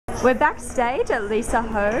We're backstage at Lisa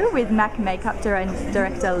Ho with MAC Makeup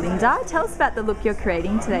Director Linda. Tell us about the look you're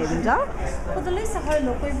creating today, Linda. For the Lisa Ho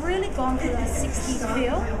look, we've really gone for that 60s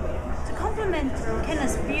feel. To complement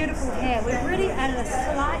Kenna's beautiful hair, we've really added a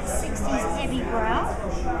slight 60s heavy brow.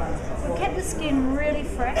 We've kept the skin really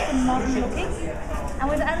fresh and modern looking, and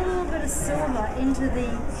we've added a little bit of silver into the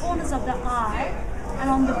corners of the eye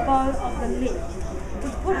and on the bow of the lip.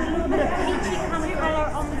 We've put a little bit of peachy kind of colour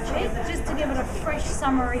on the cheek just to give it a fresh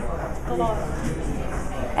summery glow.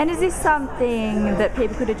 And is this something that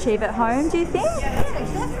people could achieve at home, do you think? Yeah,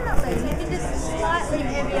 definitely. You can just slightly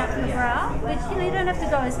heavy up the brow, which you don't have to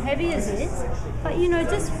go as heavy as this, but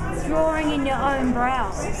just drawing in your own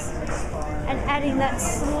brows and adding that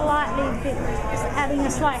adding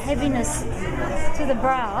a slight heaviness to the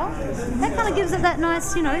brow, that kind of gives it that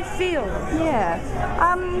nice, feel. Yeah.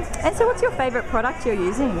 And so what's your favourite product you're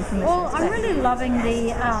using from the Well, I'm really loving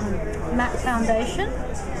the matte foundation.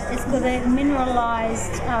 It's got a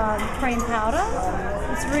mineralised cream powder.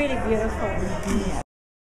 It's really beautiful.